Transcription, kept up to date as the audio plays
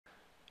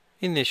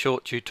In this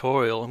short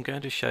tutorial, I'm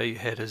going to show you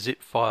how to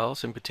zip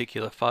files, in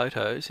particular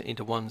photos,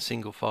 into one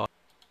single file.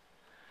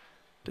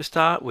 To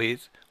start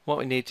with, what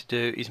we need to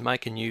do is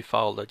make a new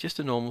folder, just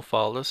a normal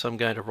folder. So I'm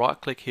going to right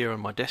click here on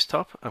my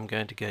desktop, I'm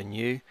going to go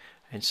new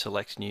and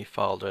select new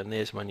folder, and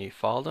there's my new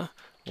folder.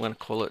 I'm going to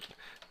call it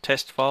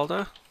test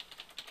folder.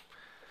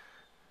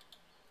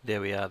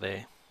 There we are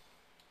there.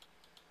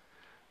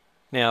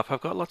 Now if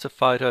I've got lots of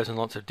photos and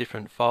lots of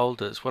different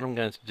folders, what I'm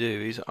going to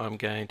do is I'm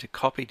going to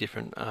copy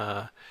different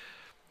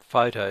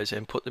photos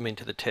and put them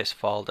into the test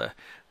folder.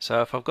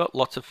 So if I've got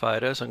lots of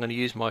photos, I'm going to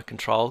use my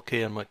control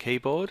key on my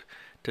keyboard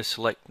to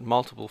select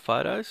multiple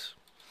photos,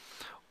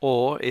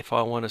 or if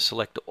I want to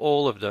select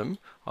all of them,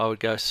 I would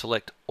go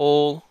select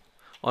all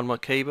on my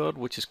keyboard,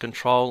 which is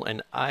control,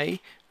 and A,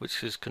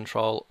 which is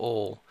control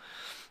all.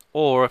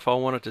 Or if I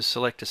wanted to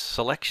select a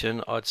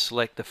selection, I'd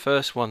select the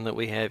first one that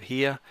we have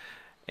here,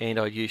 and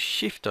I'd use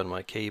shift on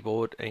my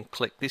keyboard and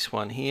click this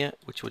one here,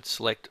 which would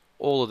select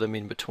all of them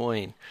in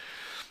between.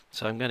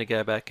 So I'm going to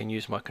go back and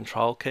use my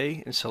control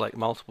key and select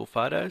multiple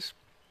photos.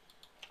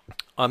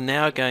 I'm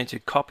now going to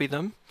copy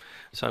them.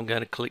 So I'm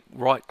going to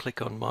right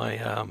click on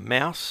my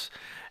mouse,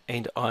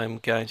 and I'm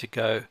going to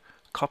go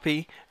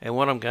copy, and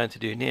what I'm going to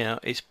do now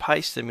is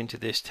paste them into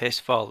this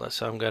test folder.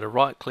 So I'm going to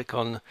right click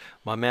on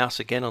my mouse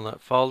again on that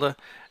folder,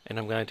 and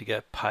I'm going to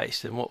go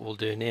paste. And what we'll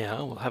do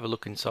now, we'll have a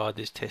look inside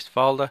this test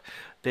folder.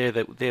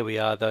 There we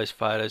are, those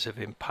photos have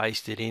been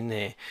pasted in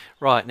there.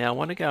 Right, now I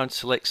want to go and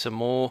select some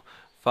more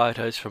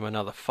photos from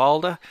another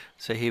folder.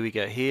 So here we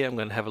go. Here I'm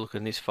going to have a look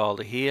in this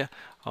folder here.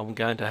 I'm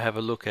going to have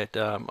a look at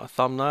a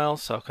thumbnail,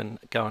 so I can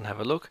go and have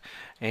a look,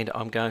 and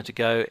I'm going to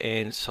go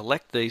and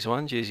select these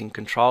ones using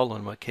control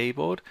on my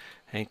keyboard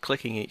and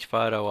clicking each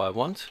photo I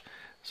want.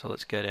 So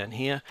let's go down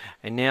here,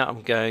 and now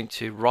I'm going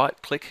to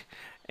right click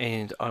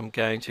and I'm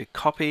going to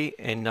copy,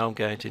 and I'm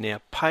going to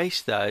now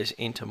paste those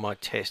into my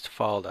test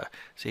folder.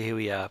 So here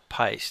we are,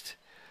 paste.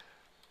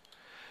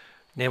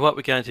 Now what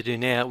we're going to do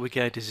now, we're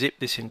going to zip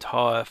this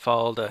entire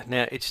folder.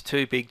 Now it's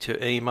too big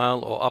to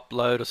email or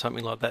upload or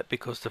something like that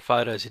because the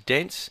photos are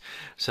dense.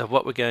 So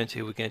what we're going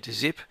to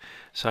zip.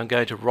 So I'm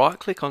going to right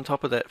click on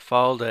top of that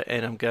folder,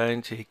 and I'm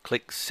going to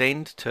click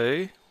send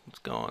to, let's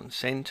go on,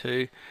 send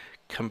to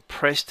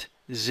compressed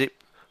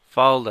zip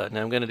folder.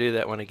 Now I'm going to do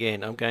that one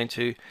again. I'm going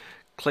to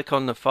click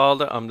on the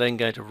folder, I'm then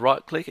going to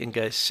right click and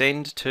go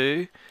send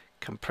to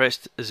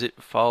compressed zip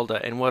folder,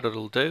 and what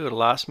it'll do,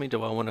 it'll ask me,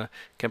 do I want to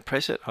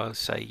compress it? I'll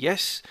say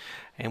yes,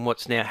 and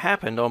what's now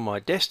happened on my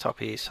desktop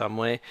here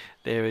somewhere,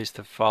 there is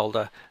the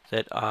folder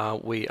that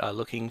we are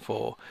looking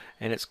for,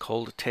 and it's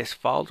called a test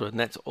folder, and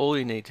that's all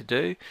you need to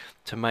do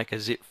to make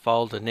a zip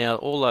folder. Now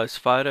all those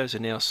photos are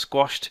now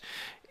squashed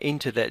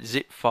into that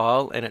zip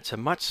file, and it's a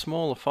much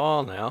smaller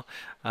file now,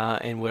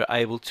 and we're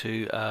able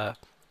to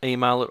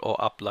email it or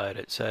upload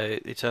it. So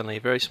it's only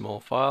a very small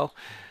file.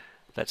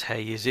 That's how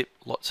you zip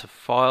lots of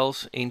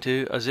files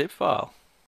into a zip file.